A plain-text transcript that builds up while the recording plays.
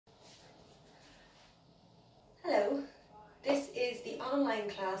Hello, this is the online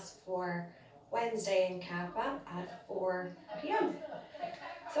class for Wednesday in Cappagh at 4 p.m.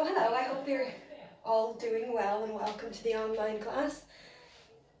 So hello, I hope you're all doing well and welcome to the online class.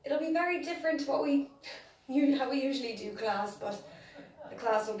 It'll be very different to how we usually do class, but the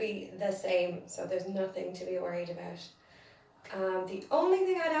class will be the same, so there's nothing to be worried about. The only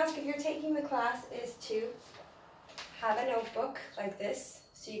thing I'd ask if you're taking the class is to have a notebook like this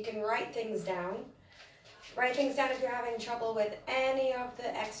so you can write things down. Write things down if you're having trouble with any of the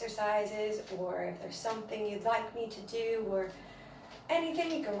exercises, or if there's something you'd like me to do, or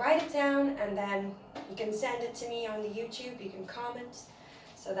anything, you can write it down and then you can send it to me on the YouTube. You can comment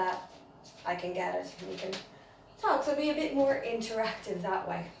so that I can get it and we can talk. So it'll be a bit more interactive that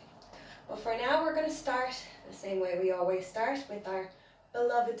way. But for now, we're going to start the same way we always start, with our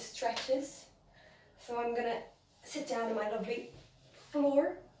beloved stretches. So I'm going to sit down on my lovely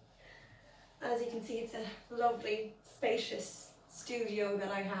floor. As you can see, it's a lovely, spacious studio that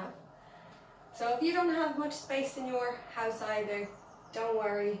I have. So if you don't have much space in your house either, don't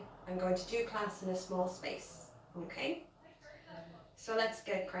worry. I'm going to do class in a small space, okay? So let's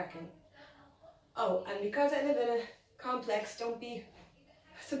get cracking. Oh, and because I live in a complex, don't be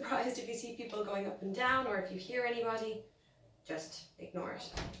surprised if you see people going up and down, or if you hear anybody, just ignore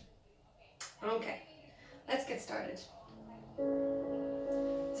it. Okay, let's get started.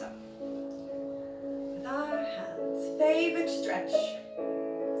 So, with our hands, favorite stretch,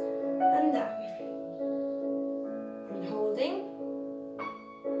 and down, and holding,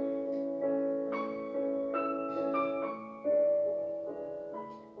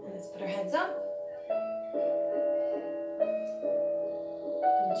 and let's put our heads up,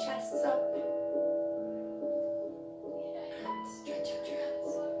 and chests up, and stretch out your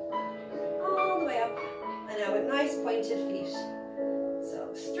hands, all the way up, and now with nice pointed feet. So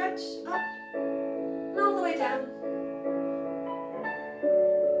stretch up, and all the way down.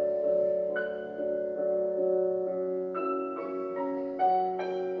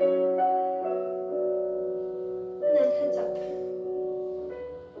 And then heads up.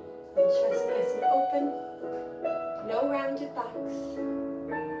 And chest nice and open. No rounded backs.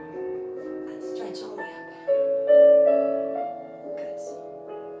 And stretch all the way up. Good.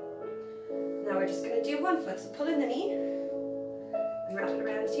 Now we're just going to do one foot. So pull in the knee. And wrap it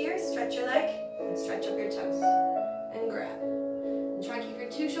around here. Stretch your leg. And stretch up your toes. And grab. And try and keep your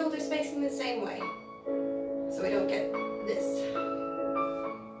two shoulders facing the same way, so we don't get this.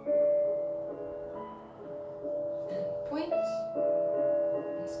 And point.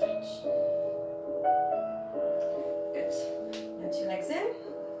 And stretch. Good. Now 2 legs in.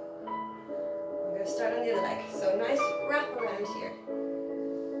 We're going to start on the other leg. So nice wrap around here.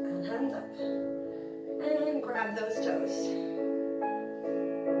 And hands up. And grab those toes.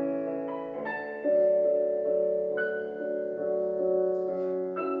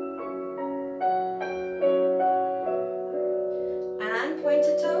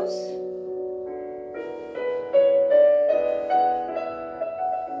 Pointed toes.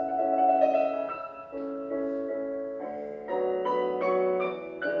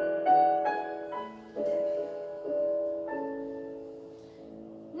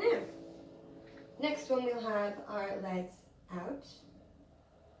 Now, next one we'll have our legs out.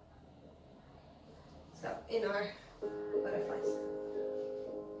 So in our butterflies.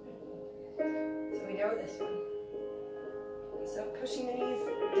 So we know this one. So pushing the knees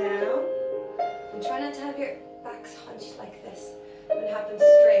down, and try not to have your backs hunched like this, but have them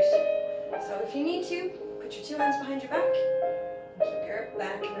straight. So if you need to, put your 2 hands behind your back, and keep your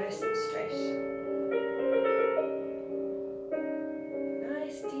back nice and straight.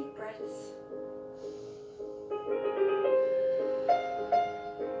 Nice deep breaths.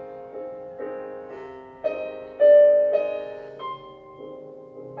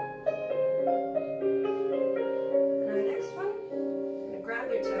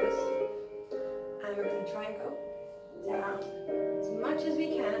 Your toes, and we're going to try and go down as much as we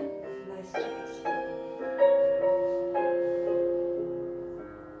can, nice straight.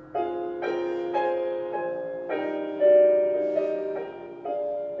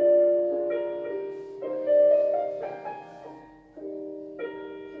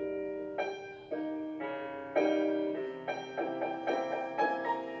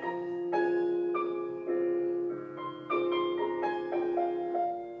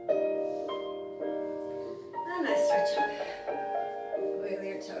 Nice stretch up. Wiggle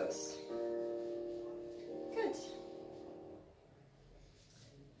your toes. Good.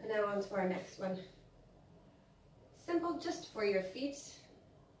 And now on to our next one. Simple, just for your feet,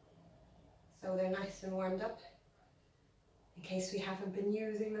 so they're nice and warmed up, in case we haven't been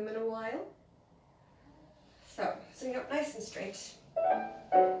using them in a while. So, sitting up nice and straight.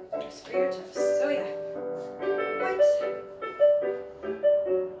 Spread your toes. So yeah. Point.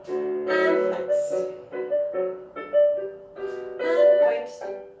 And flex. And point.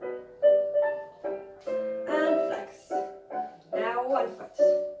 And flex. Now one foot.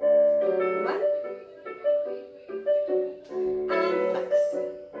 One. And flex.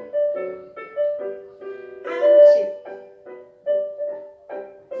 And two.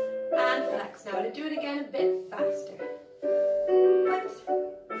 And flex. Now to do it again a bit faster. Point.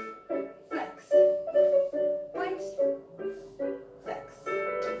 Flex. Point. Flex.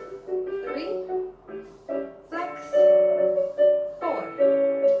 3. Flex. 4.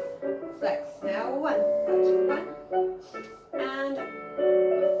 Flex. Now 1 foot. 1. And up.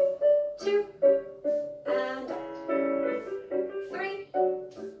 2. And up. 3.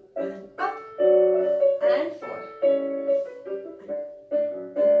 And up. And 4.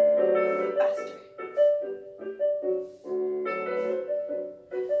 And faster.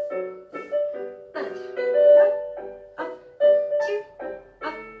 And up, 2,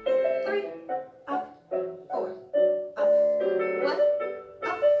 up, 3, up, 4, up, 1,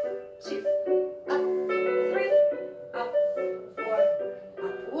 up, 2, up, 3, up, 4,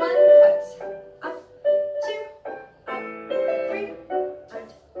 up, 1 foot, up, 2, up, 3, and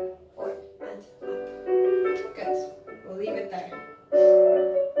 4, and up. Good. We'll leave it there.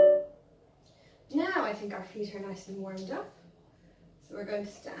 Now I think our feet are nice and warmed up, so we're going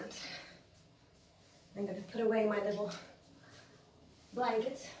to stand. I'm going to put away my little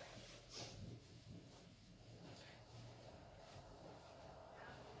blanket.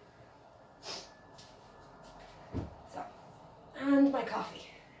 So, and my coffee.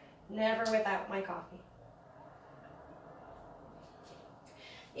 Never without my coffee.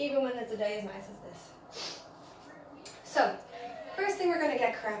 Even when it's a day as nice as this. So, first thing we're going to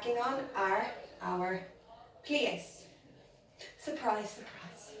get cracking on are our pliés. Surprise,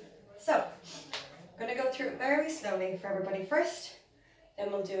 surprise. So, I'm going to go through it very slowly for everybody first,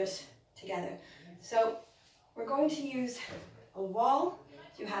 then we'll do it together. So we're going to use a wall.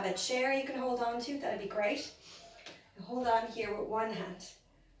 If you have a chair you can hold on to, that'd be great. And hold on here with one hand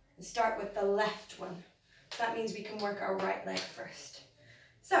and start with the left one. That means we can work our right leg first.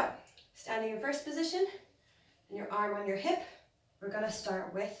 So standing in first position and your arm on your hip, we're going to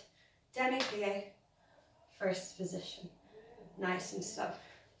start with demi-plié, first position, nice and slow.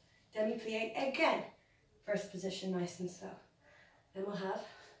 Demi-plié again, first position, nice and slow. Then we'll have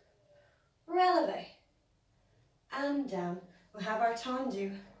releve, and down. We'll have our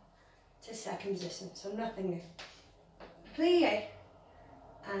tendu to second position, so nothing new. Plié,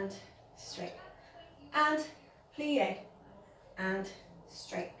 and straight, and plié, and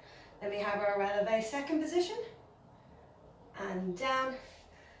straight. Then we have our releve, second position, and down.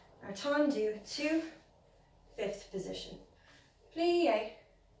 Our tendu to fifth position. Plié,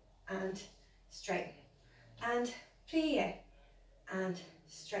 and straighten, and plié, and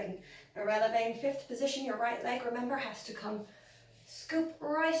straighten. Now releve in fifth position, your right leg, remember, has to come scoop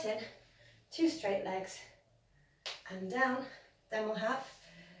right in, 2 straight legs, and down. Then we'll have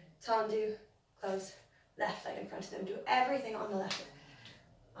tendu, close, left leg in front of them. Do everything on the left,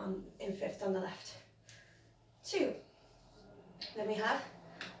 in fifth on the left. 2. Then we have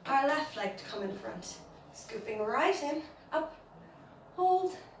our left leg to come in front, scooping right in, up,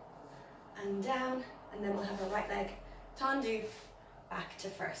 hold, and down, and then we'll have our right leg tendu back to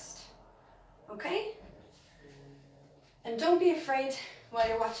first. Okay? And don't be afraid while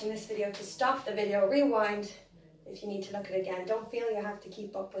you're watching this video to stop the video, rewind if you need to look at it again. Don't feel you have to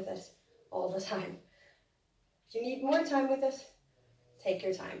keep up with it all the time. If you need more time with it, take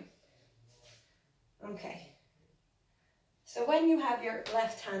your time. Okay. So when you have your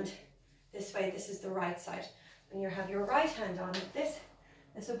left hand this way, this is the right side. When you have your right hand on it, this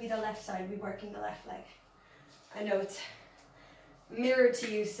will be the left side, we're working the left leg. I know it's mirrored to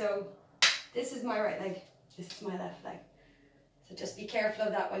you, so this is my right leg, this is my left leg. So just be careful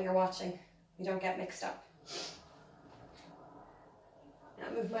of that when you're watching, you don't get mixed up. Now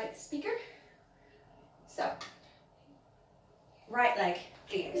move my speaker. So, right leg,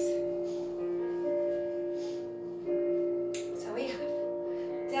 pliés. So we have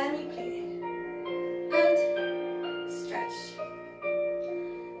demi-plié and stretch.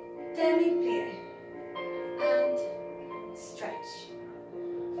 Demi-plié and stretch.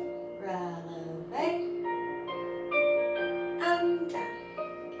 Releve and down.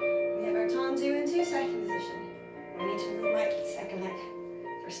 We have our tendu into second position. I need to move my second leg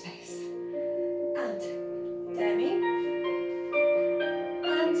for space. And demi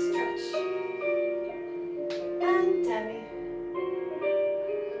and stretch.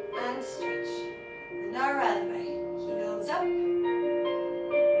 up,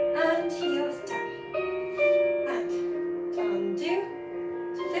 and heels down, and tendu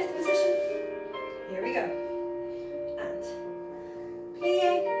to fifth position. Here we go, and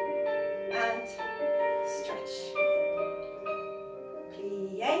plie, and stretch,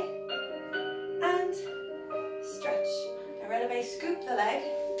 plie, and stretch. Now releve, scoop the leg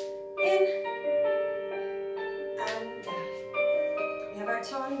in and down. We have our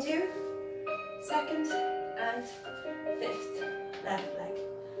tendu, second and fifth left leg.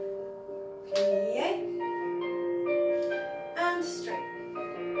 Plie and straight.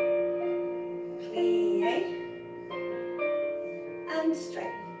 Plie and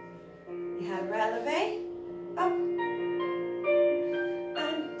straight. We have releve, up and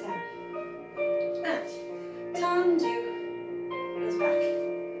down. And tendu goes back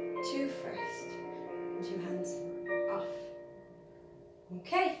to first. And 2 hands off.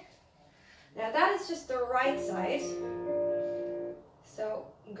 Okay. Now that is just the right side. So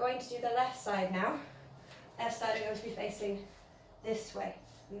I'm going to do the left side now. Left side I'm going to be facing this way.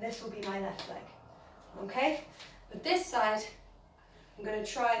 And this will be my left leg. Okay? But this side, I'm going to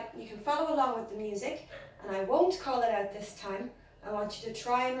try, you can follow along with the music, and I won't call it out this time. I want you to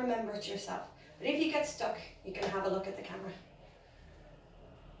try and remember it yourself. But if you get stuck, you can have a look at the camera.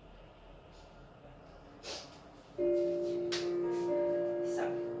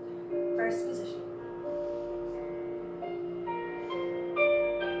 So, first position.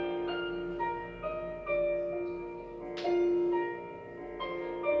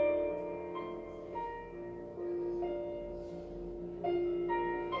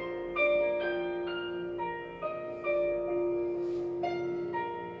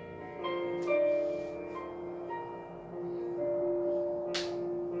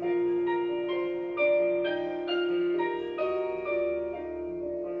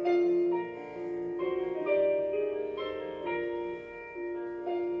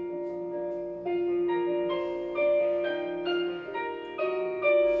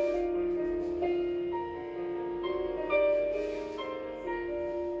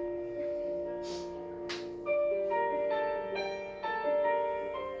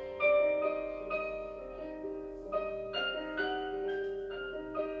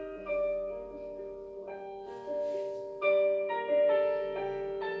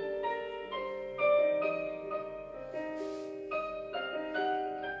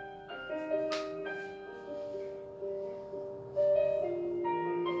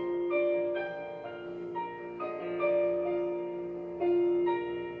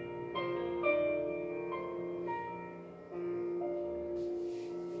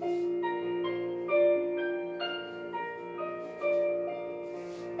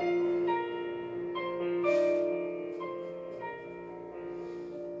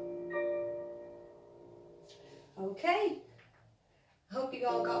 Okay, I hope you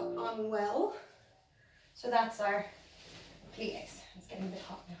all got on well. So that's our plies. It's getting a bit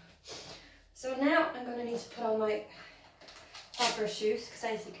hot now. So now I'm going to need to put on my popper shoes, because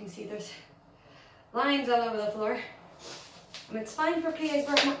as you can see there's lines all over the floor. And it's fine for plies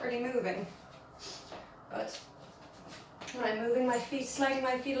where I'm not really moving. But when I'm moving my feet, sliding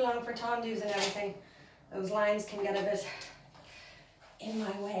my feet along for tendus and everything, those lines can get a bit in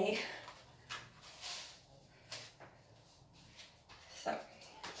my way. So,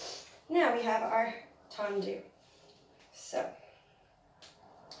 now we have our tendu. So,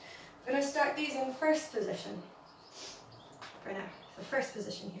 I'm going to start these in first position for now. So first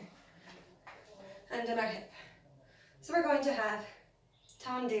position here. And in our hip. So we're going to have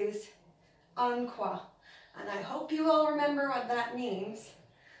tendus en croix. And I hope you all remember what that means.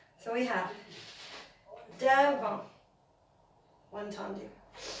 So we have devant, one tendu,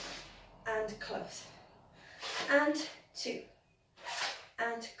 and close, and 2,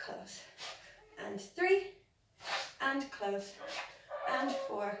 and close, and 3, and close, and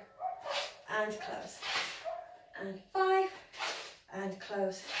 4, and close, and 5, and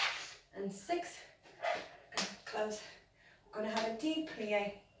close, and 6, and close. We're going to have a deep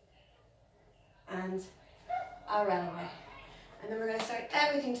plie and a releve. And then we're going to start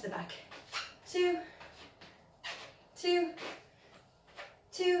everything to the back. 2, 2,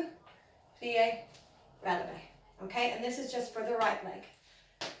 2, plie, releve. Okay, and this is just for the right leg.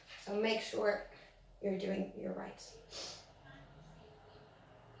 So make sure you're doing your rights.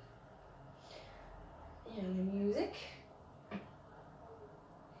 And the music.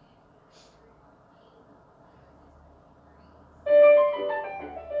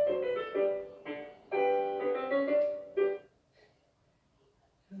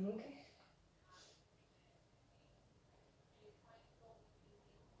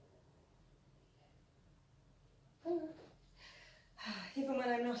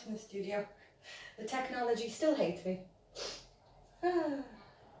 I'm not in the studio. The technology still hates me. It'll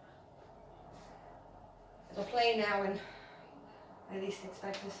play now when I least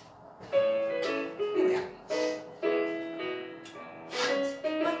expect it. Here we are.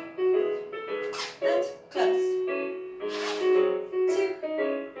 And 1, and close. 2,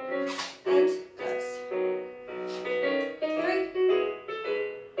 and close. 3,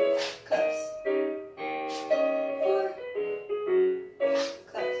 close. 4,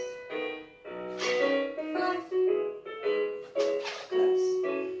 close. 5, close.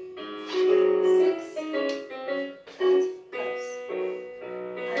 6, and close.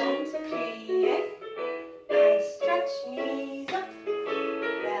 And plie. And stretch, knees up,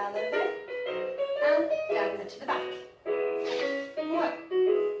 releve, and down to the back. 1,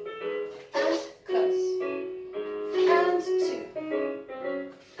 and close. And 2,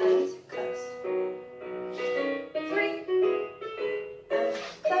 and close. 3, and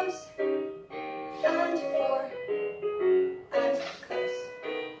close. And 4, and close.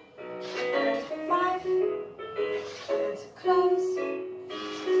 And 5, and close.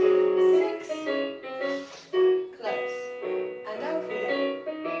 6, close. And now plie.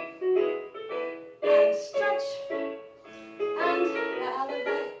 And stretch. And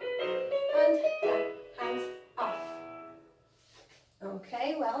releve. And down. Hands off. Okay,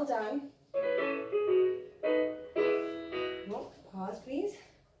 well done. Oh, pause, please.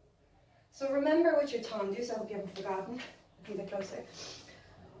 So remember with your tendus, I hope you haven't forgotten. I can get closer.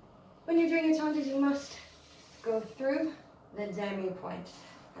 When you're doing your tendus, you must go through the demi-point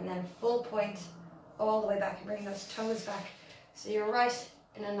and then full point all the way back and bring those toes back. So you're right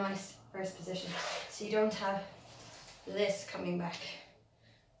in a nice first position. So you don't have this coming back.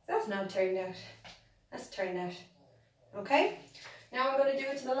 That's now turned out. That's turned out. Okay? Now I'm going to do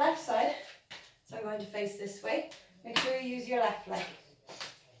it to the left side. So I'm going to face this way. Make sure you use your left leg.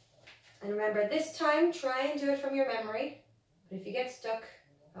 And remember, this time, try and do it from your memory. But if you get stuck,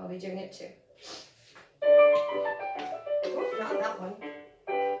 I'll be doing it too. Oh, not that one.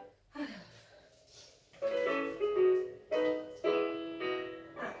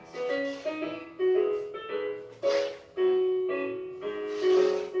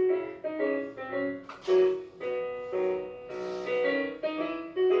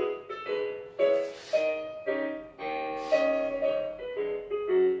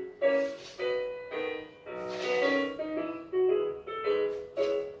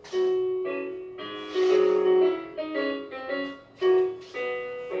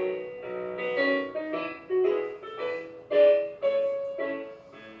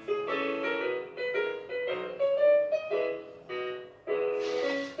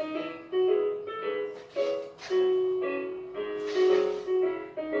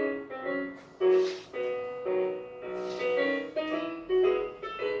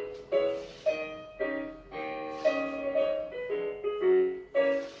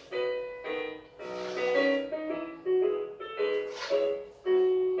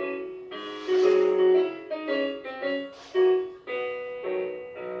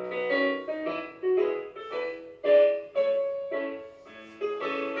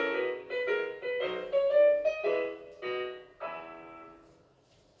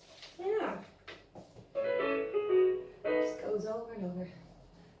 Over and over.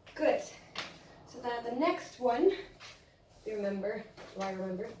 Good. So now the next one, you remember, do I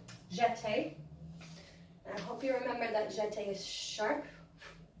remember? Jeté. And I hope you remember that jeté is sharp.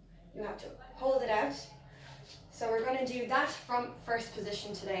 You have to hold it out. So we're going to do that from first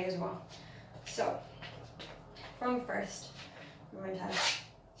position today as well. So, from first, we're going to have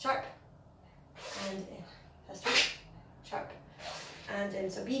sharp and in. That's right. Sharp and in.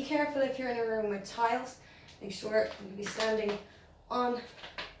 So be careful if you're in a room with tiles. Make sure you be standing on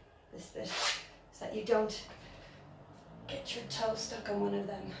this bit so that you don't get your toe stuck on one of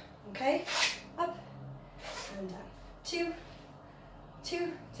them. Okay? Up and down. 2,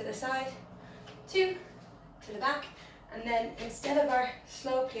 2 to the side, 2 to the back, and then instead of our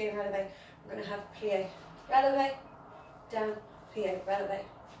slow plie and releve, we're going to have plie, releve, down, plie, releve,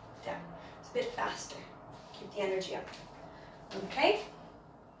 down. It's a bit faster. Keep the energy up. Okay?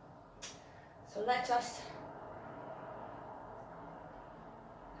 So let us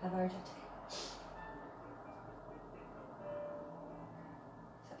have our jeté.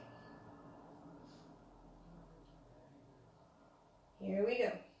 So, here we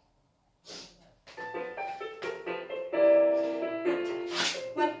go. And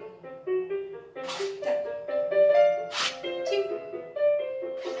 1, down, 2,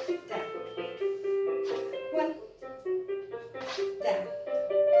 down, 1, down,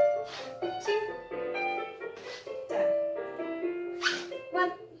 2, down,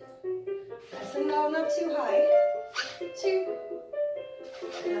 1, not too high. 2.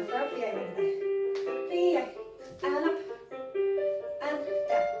 And up for a plie with it. Plie. And up. And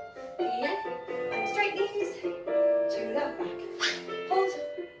down. Plie. And straight knees. To the back. Hold.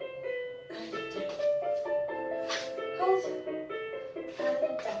 And down. Hold. And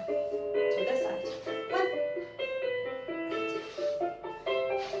down. To the side. 1.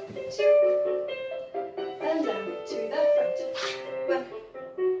 And 2. And down to the front. 1.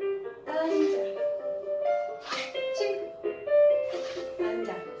 And down. 2. And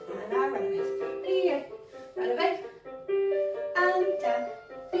down. And our releve. Plie. Releve. And down.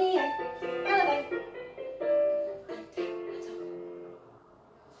 Plie. Releve. And down. That's all.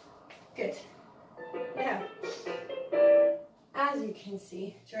 Good. Now, as you can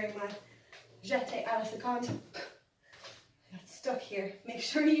see, during my jeté à la seconde, I got stuck here. Make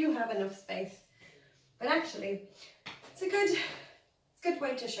sure you have enough space. But actually, it's a good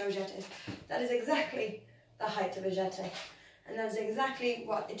way to show jetés. That is exactly the height of a jeté. And that is exactly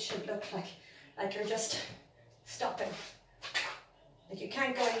what it should look like you're just stopping. Like you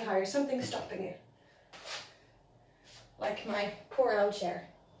can't go any higher, something's stopping you. Like my poor old chair.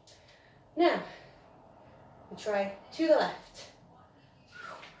 Now, we try to the left.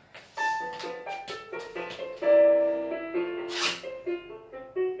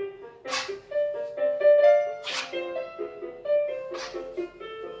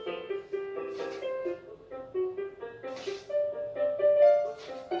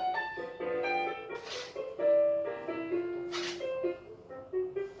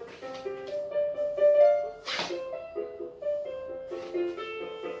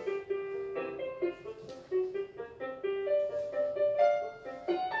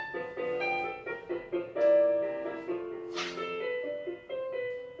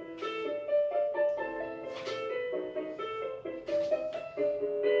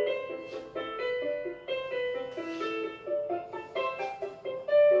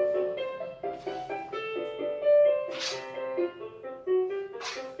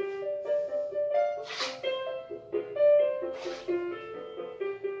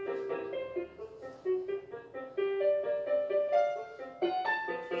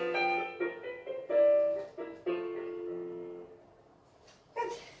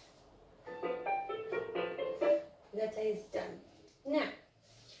 Jeté is done. Now,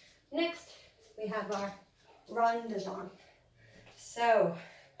 next we have our rond de jambe. So,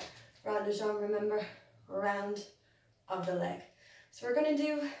 rond de jambe, remember, round of the leg. So we're going to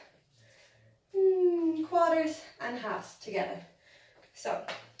do quarters and halves together. So,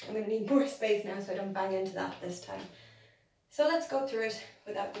 I'm going to need more space now so I don't bang into that this time. So let's go through it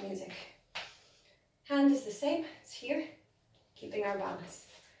without the music. Hand is the same, it's here, keeping our balance.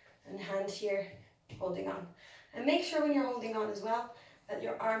 And hand here, holding on. And make sure when you're holding on as well that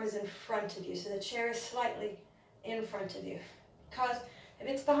your arm is in front of you, so the chair is slightly in front of you. Because if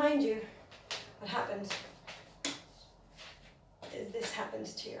it's behind you, what happens is this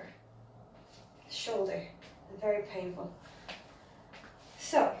happens to your shoulder. It's very painful.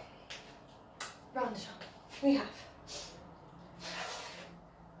 So, rond de jambe. We have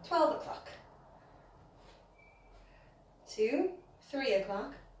 12 o'clock, to 3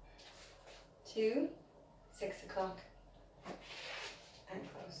 o'clock, to 6 o'clock, and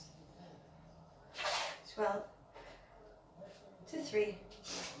close. 12 to 3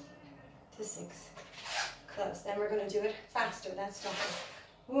 to 6, close. Then we're going to do it faster without stopping.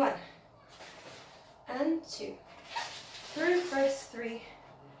 1 and 2, through first 3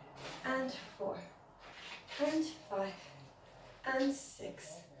 and 4 and 5 and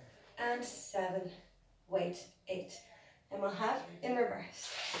 6 and 7, wait, 8. And we'll have in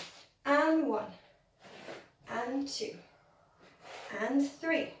reverse. And 1 and 2 and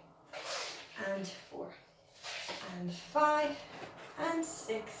 3 and 4 and 5 and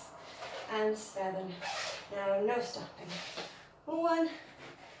 6 and 7. Now no stopping. 1,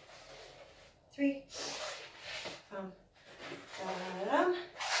 3,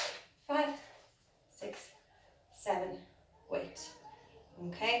 5, 6, 7, wait.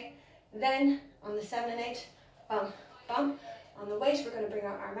 Okay, then on the 7 and 8, bum, bum. On the weight, we're going to bring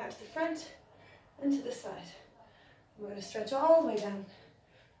our arm out to the front and to the side. We're going to stretch all the way down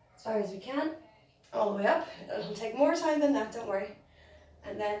as far as we can, all the way up. It'll take more time than that, don't worry.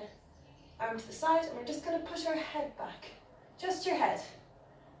 And then arm to the side, and we're just going to push our head back, just your head.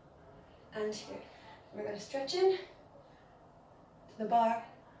 And here. We're going to stretch in to the bar,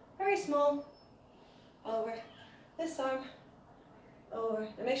 very small, over this arm, over.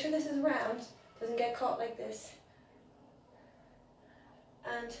 Now make sure this is round, doesn't get caught like this.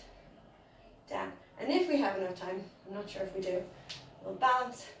 And down. And if we have enough time, I'm not sure if we do, we'll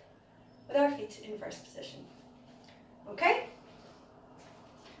balance with our feet in first position. Okay?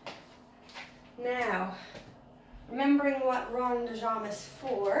 Now, remembering what rond de jambe is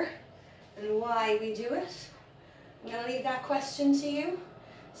for and why we do it, I'm going to leave that question to you,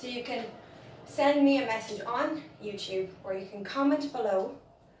 so you can send me a message on YouTube, or you can comment below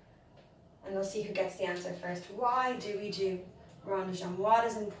and we'll see who gets the answer first. Why do we do rond de jambe? What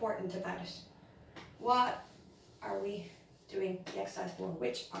is important about it? What are we doing the exercise for?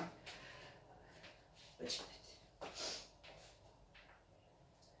 Which part? Which bit?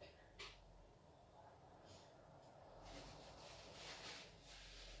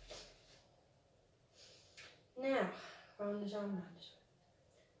 Now, rond de jambe, rond de jambe.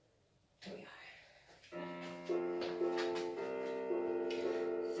 Here we are.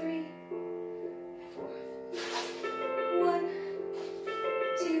 3, 4. 1,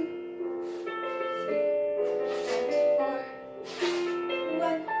 2, 3, and 4.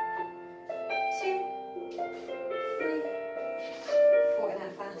 1, 2, 3, 4. Now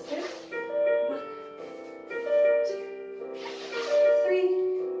faster. 1, 2, 3,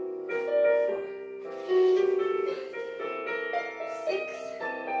 4, 6,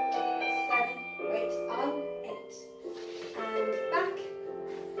 7. Wait on 8. And back,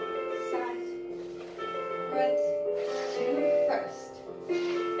 side, front to first.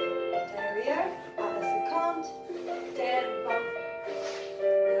 Derrière, à la seconde, devant.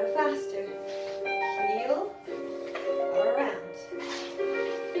 Now faster. Heel, around.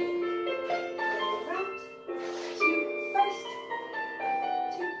 Around, to first,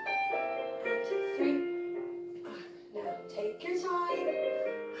 2, and 3. Now take your time,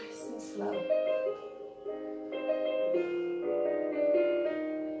 nice and slow.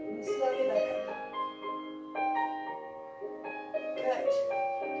 And slowly back up. Good.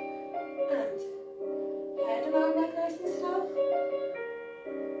 And head and arm back nice and slow.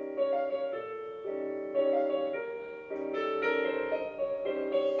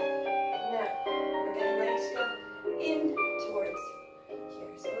 Now, we're getting ready to go in towards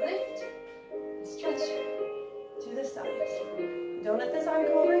here. So lift and stretch to the sides. Don't let this arm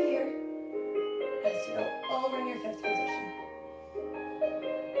go over here. It has to go over in your 5th position.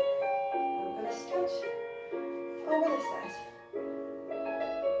 I'm going to stretch over this side.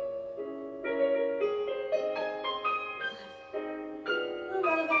 A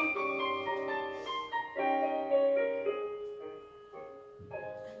little bit.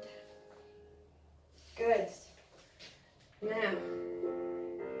 Good. Now,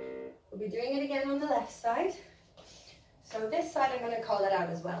 we'll be doing it again on the left side. So this side I'm going to call it out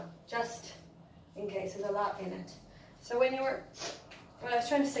as well, just in case there's a lot in it. So what I was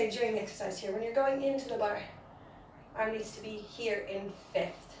trying to say during the exercise here, when you're going into the bar, arm needs to be here in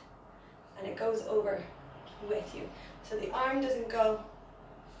 5th, and it goes over with you. So the arm doesn't go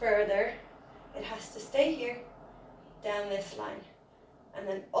further, it has to stay here, down this line, and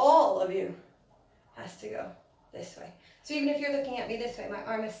then all of you has to go this way. So even if you're looking at me this way, my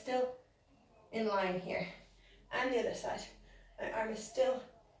arm is still in line here. And the other side, my arm is still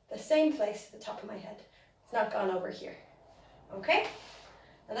the same place at the top of my head. It's not gone over here. Okay?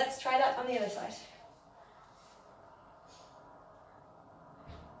 Now let's try that on the other side.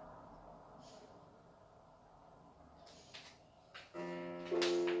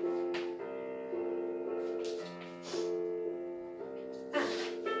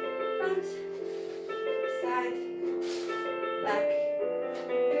 Front, side, back,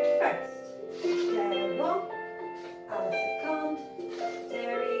 first, devant, à la seconde,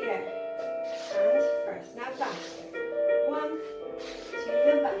 derrière, and first. Now faster. 1, to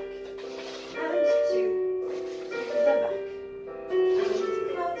the back, and 2, to the back, and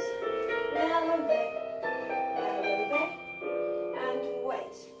close, elevate, elevate, and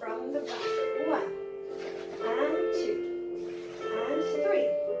wait from the back. 1, and 2, and 3,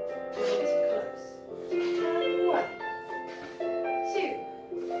 and close, and 1, 2,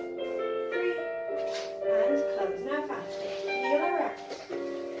 3, and close. Now faster. Heel around.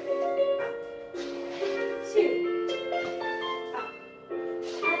 Up. 2. Up.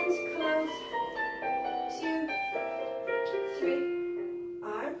 And close. 2, 3.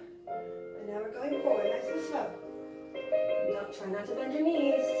 Arm. And now we're going forward, nice and slow. Don't try not to bend your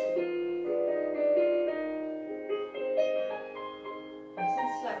knees. Nice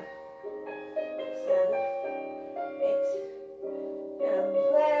and slow. 7, 8. Now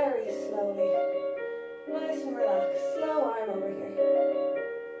very slowly. Nice and relaxed. Slow arm over here.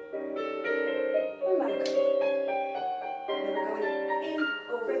 And back up. And then we're going in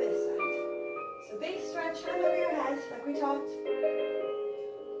over this side. So big stretch, hand over your head, like we talked.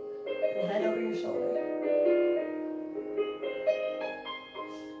 And head over your shoulder.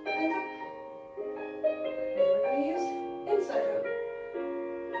 And up.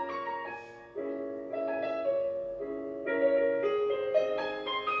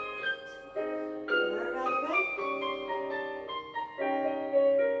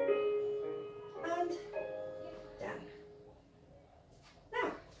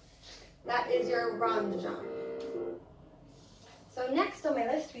 That is your rondejambe. So next on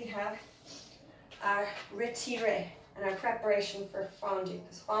my list we have our retiré and our preparation for fondue,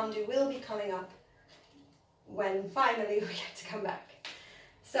 because fondue will be coming up when finally we get to come back.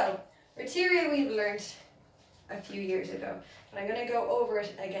 So retiré we've learned a few years ago, but I'm going to go over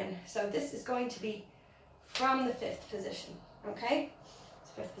it again. So this is going to be from the 5th position, okay?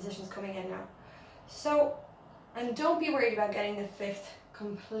 So 5th position is coming in now. So, and don't be worried about getting the 5th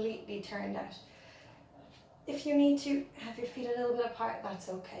completely turned out. If you need to have your feet a little bit apart, that's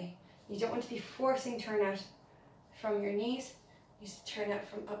okay. You don't want to be forcing turnout from your knees. You need to turn out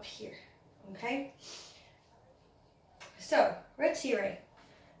from up here, okay? So, retiré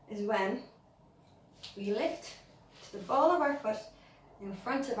is when we lift to the ball of our foot in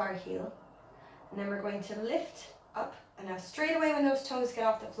front of our heel, and then we're going to lift up, and now straight away when those toes get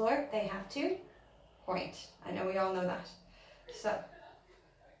off the floor, they have to point. I know we all know that. So,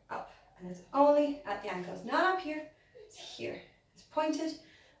 up, and it's only at the ankles, not up here, it's here. It's pointed,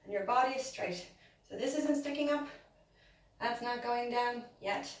 and your body is straight. So this isn't sticking up, that's not going down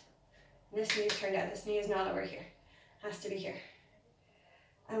yet. And this knee is turned out, this knee is not over here, it has to be here.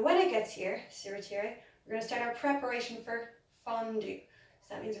 And when it gets here, sur retiré, we're going to start our preparation for fondue.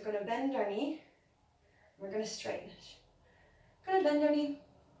 So that means we're going to bend our knee, and we're going to straighten it. We're going to bend our knee,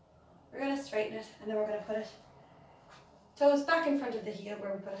 we're going to straighten it, and then we're going to put it toes back in front of the heel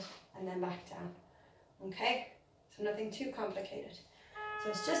where we put it, and then back down. Okay? So nothing too complicated. So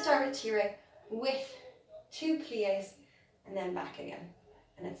it's just our retiré with 2 pliés and then back again.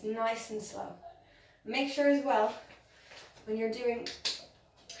 And it's nice and slow. Make sure as well, when you're doing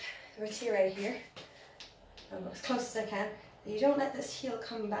the retiré here, I'll go as close as I can, that you don't let this heel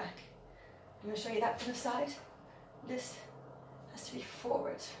come back. I'm going to show you that from the side. This has to be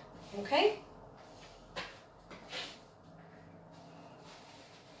forward. Okay?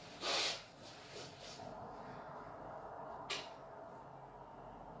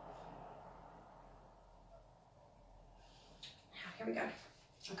 Here we go.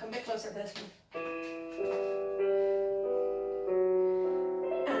 I'll come a bit closer for this one.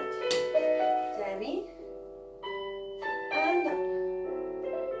 And demi. And up.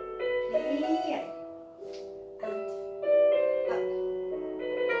 Plie. And up. Plie.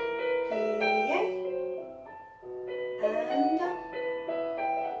 And up.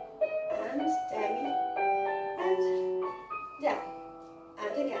 And demi. And down.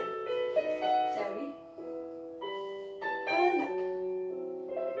 And again. Demi. And up.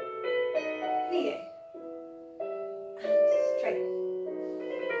 Plie, and straighten,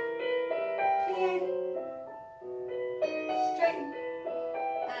 plie, straighten,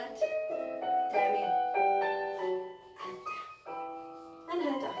 and demi, and down, and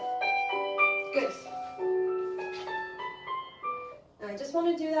hand off. Good. Now I just want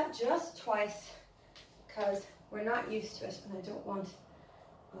to do that just twice because we're not used to it and I don't want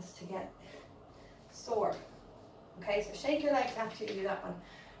us to get sore. Okay, so shake your legs after you do that one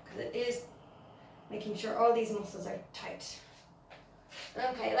because it is making sure all these muscles are tight.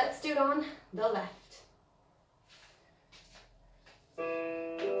 Okay, let's do it on the left. So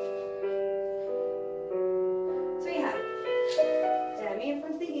we have demi in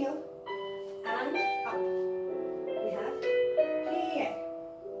front of the heel and up. We have plie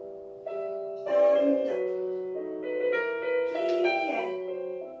and up.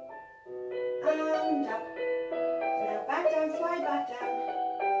 Plie and up. Now back down, slide back down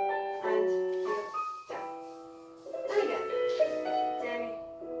and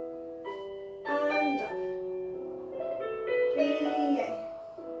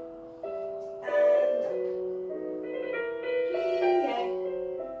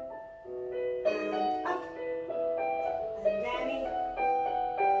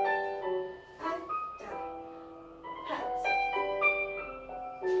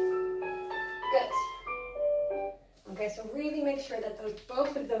so really make sure that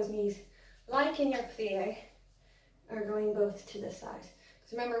both of those knees, like in your plie, are going both to the side.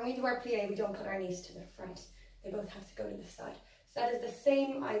 Because remember, when we do our plie, we don't put our knees to the front. They both have to go to the side. So that is the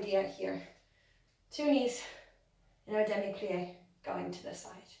same idea here. 2 knees in our demi-plie going to the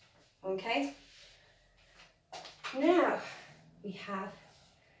side. Okay? Now, we have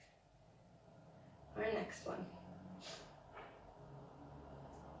our next one.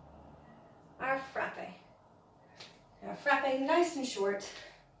 Our frappe. Now frappe nice and short,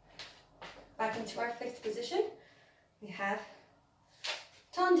 back into our 5th position. We have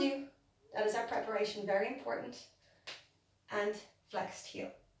tendu, that is our preparation, very important, and flexed heel.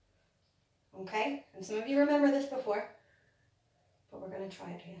 Okay, and some of you remember this before, but we're going to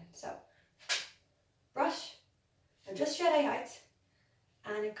try it again. So, brush, now just shed height,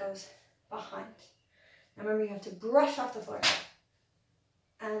 and it goes behind. Now remember, you have to brush off the floor.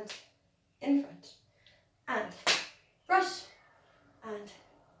 And in front. And brush. And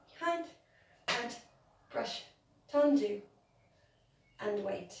behind. And brush. Tendu. And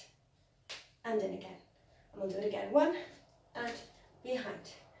wait. And in again. And we'll do it again. One. And behind.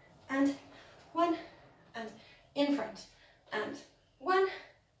 And one. And in front. And one.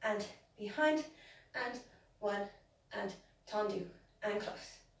 And behind. And one. And tendu. And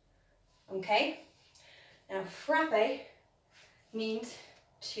close. Okay? Now frappe means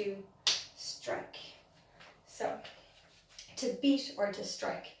to strike. So, to beat or to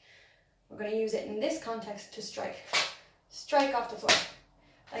strike. We're going to use it in this context to strike. Strike off the floor.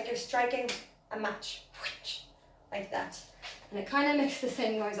 Like you're striking a match. Like that. And it kind of makes the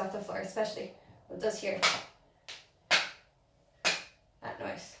same noise off the floor, especially what it does here. That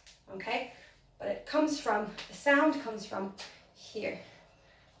noise. Okay? But it comes from, the sound comes from here.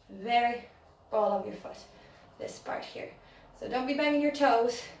 Very ball of your foot. This part here. So don't be banging your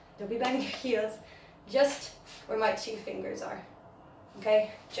toes. Don't be banging your heels. Just where my 2 fingers are.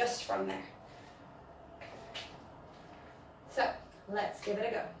 Okay? Just from there. So, let's give it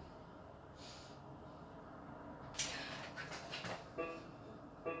a go.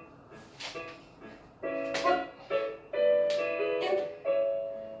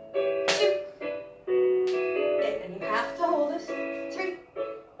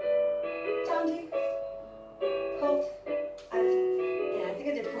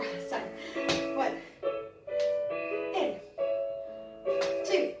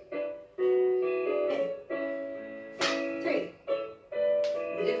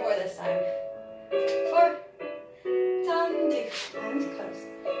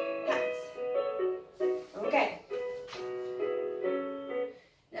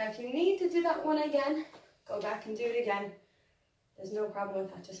 One again, go back and do it again. There's no problem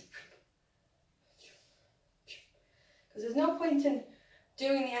with that, just because there's no point in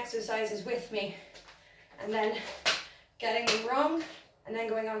doing the exercises with me and then getting them wrong and then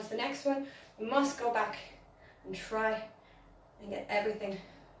going on to the next one. You must go back and try and get everything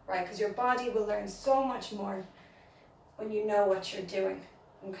right, because your body will learn so much more when you know what you're doing.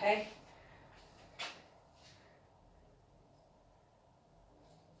 Okay?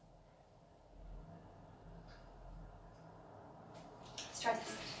 Try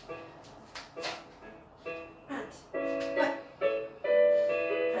this. And 1,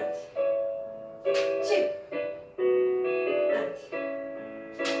 and 2, and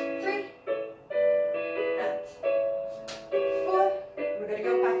 3, and 4. We're going to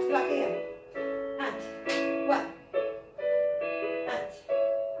go back to block again. And 1, and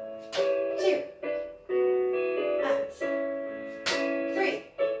 2, and 3,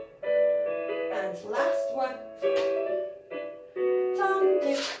 and last one.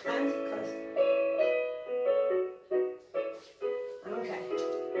 And close. Okay.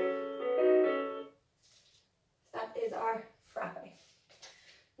 That is our frappe.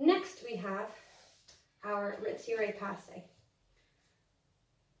 Next we have our retire passe,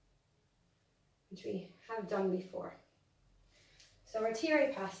 which we have done before. So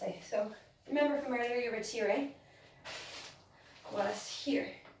retire passe. So remember from earlier, your retire was here.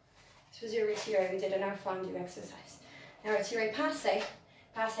 This was your retire we did in our fondue exercise. Now retire passe.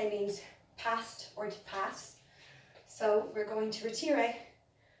 Passe means past or to pass. So we're going to retire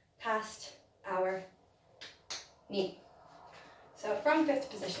past our knee. So from 5th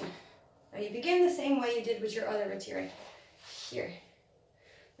position. Now you begin the same way you did with your other retire. Here.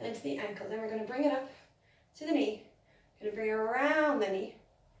 Then to the ankle. Then we're going to bring it up to the knee. Going to bring it around the knee.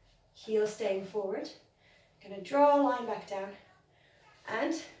 Heel staying forward. Going to draw a line back down.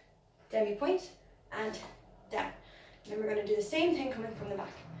 And demi-point. And down. Then we're going to do the same thing coming from the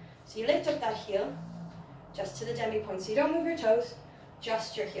back. So you lift up that heel just to the demi-point. So you don't move your toes,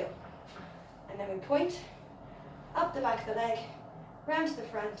 just your heel. And then we point up the back of the leg, round to the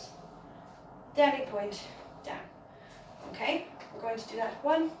front, demi-point, down. Okay? We're going to do that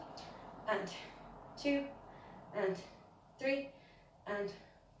 1, and 2, and 3, and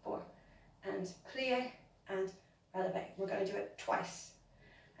 4, and plie, and releve. We're going to do it twice.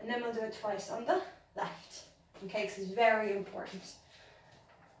 And then we'll do it twice on the left. Okay, because it's very important.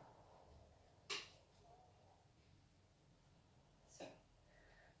 So,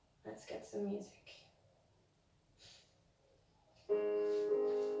 let's get some music.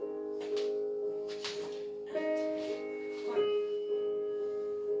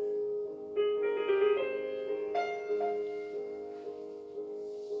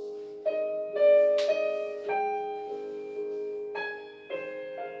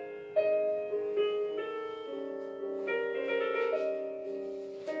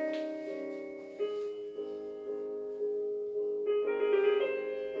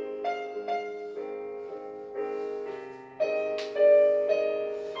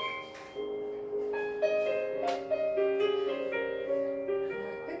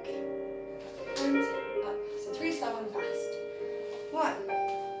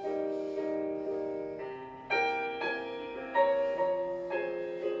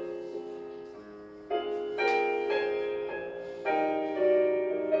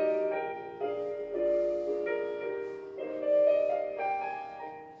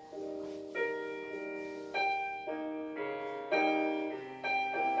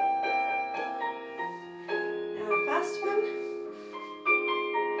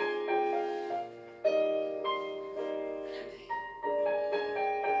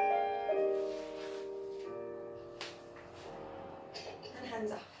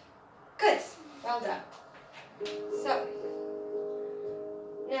 Well done. So,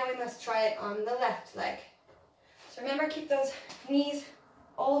 now we must try it on the left leg. So remember, keep those knees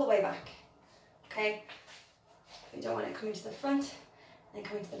all the way back, okay? We don't want it coming to the front and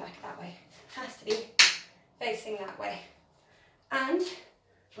coming to the back that way. It has to be facing that way. And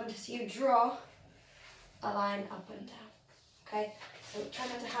I want to see you draw a line up and down, okay? So try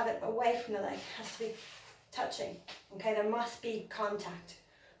not to have it away from the leg. It has to be touching, okay? There must be contact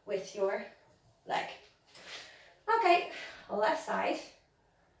with your leg. Okay, left side.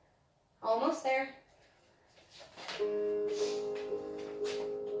 Almost there.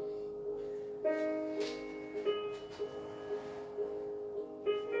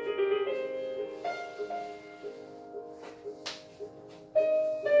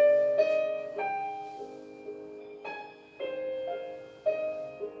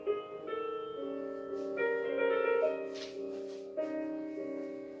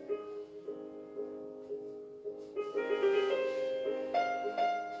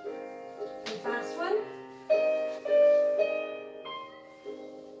 Fast one.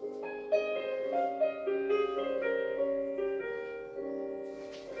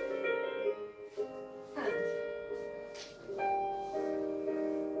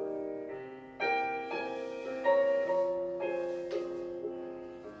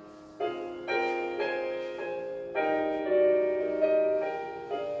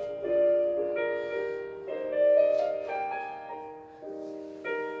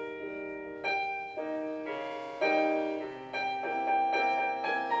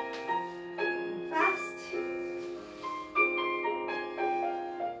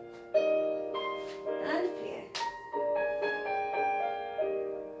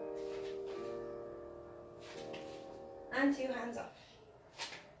 And 2 hands off.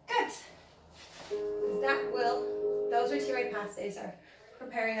 Good. Those retire passes are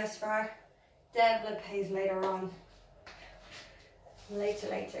preparing us for our développés later on.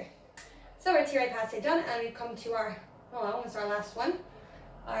 Later. So retire passe done, and we've come to our, almost our last one,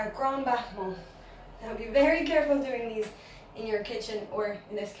 our grand battement. Now be very careful doing these in your kitchen, or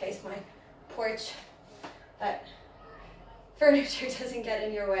in this case my porch, that furniture doesn't get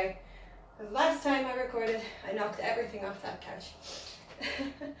in your way. The last time I recorded, I knocked everything off that couch.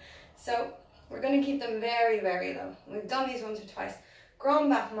 So we're going to keep them very, very low. We've done these once or twice. Grand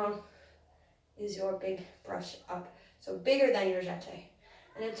battement is your big brush up, so bigger than your jeté.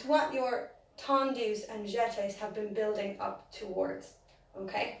 And it's what your tendus and jetés have been building up towards,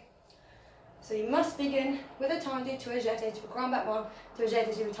 okay? So you must begin with a tendu to a jeté, to a grand battement, to a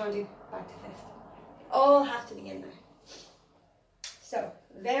jeté, to a tendu, back to fifth. They all have to be in there. So,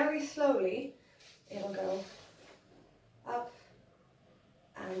 very slowly, it'll go up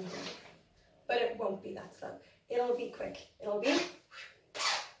and down. But it won't be that slow. It'll be quick. It'll be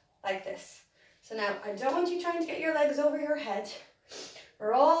like this. So now, I don't want you trying to get your legs over your head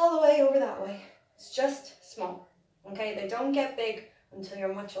or all the way over that way. It's just small, okay? They don't get big until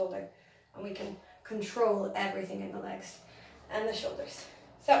you're much older, and we can control everything in the legs and the shoulders.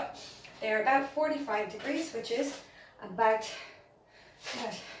 So, they're about 45 degrees, which is about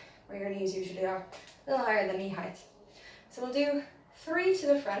where your knees usually are, a little higher than knee height. So we'll do 3 to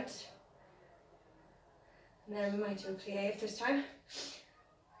the front, and then we might do a plie if there's time.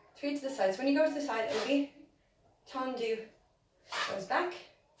 3 to the sides. When you go to the side, it'll be tendu, goes back,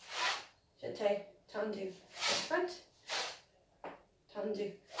 jeté, tendu, goes front,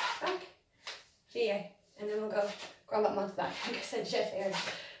 tendu, back, plie, and then we'll go grand battement to the back. Like I said, jeté,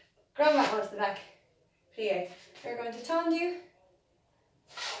 grand battement to the back, plie. We're going to tendu,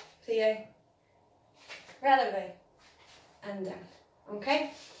 plie, relevé, and down.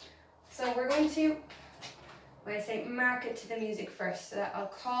 Okay? So we're going to, when I say mark it to the music first, so that I'll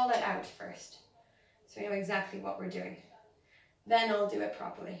call it out first, so we know exactly what we're doing. Then I'll do it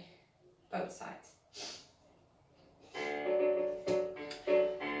properly, both sides.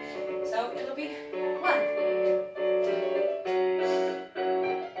 So it'll be 1.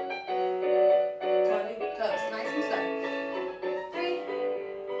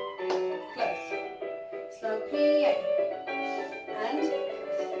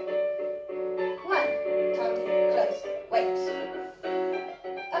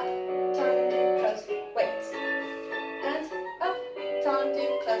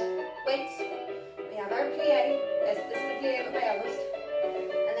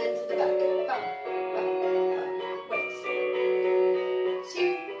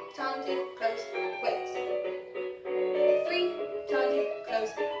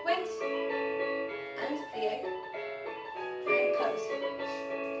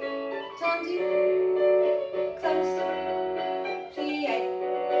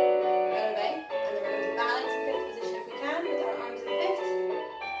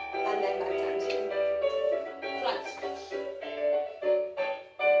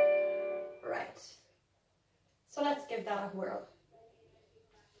 give that a whirl.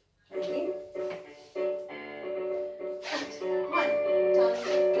 Ready? And 1, tongue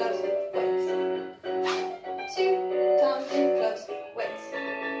to close, weights. 2, tongue to close, weights.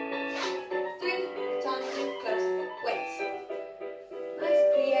 3, tongue to close, weights. Nice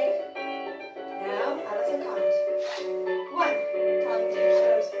plie. Now, out of the count. 1, tongue to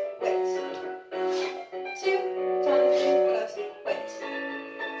close, weights. 2, tongue to close, weights.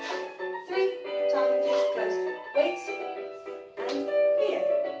 3, tongue to close, weights. And plie.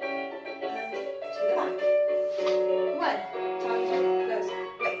 And to the back. 1, tongue to close,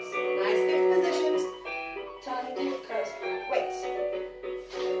 weights. Nice big positions. Tongue to close, weights.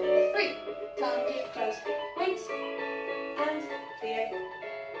 3, tongue to close, weights. And plie.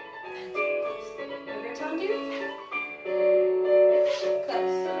 And close. Move your tongue to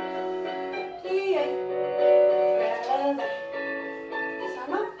close. Plie. Releve. This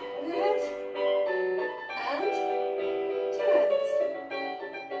arm up, overhead. And two hands.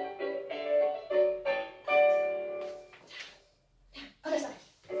 Other side.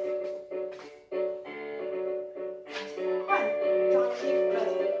 1, tongue to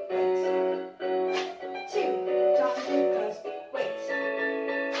close, weights. 2, tongue to close, weights.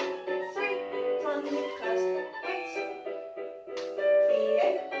 3, tongue to close, weights.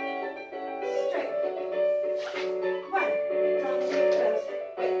 Plie. Straight. 1, tongue to close,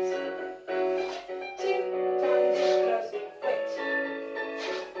 weights. 2, tongue to close, weights.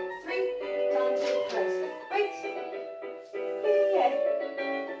 3, tongue to close, weights. Plie.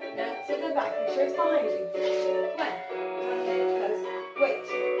 Now to the back, make sure it's behind you. 1, tongue to close,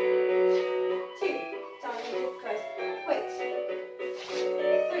 weights. 2, tongue to close, weights.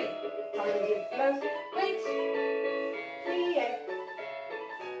 3, tongue to close, weights. Plie.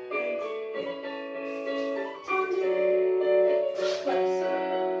 Tongue to close. Plie.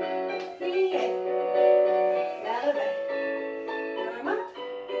 Releve. Arm up.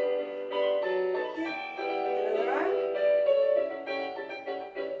 Another arm.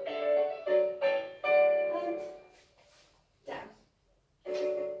 And down.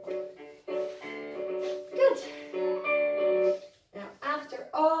 Good. Now after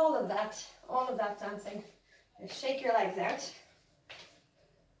all of that dancing, just shake your legs out.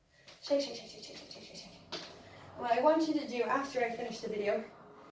 Shake, shake, shake, shake, shake, shake, shake, shake. What I want you to do after I finish the video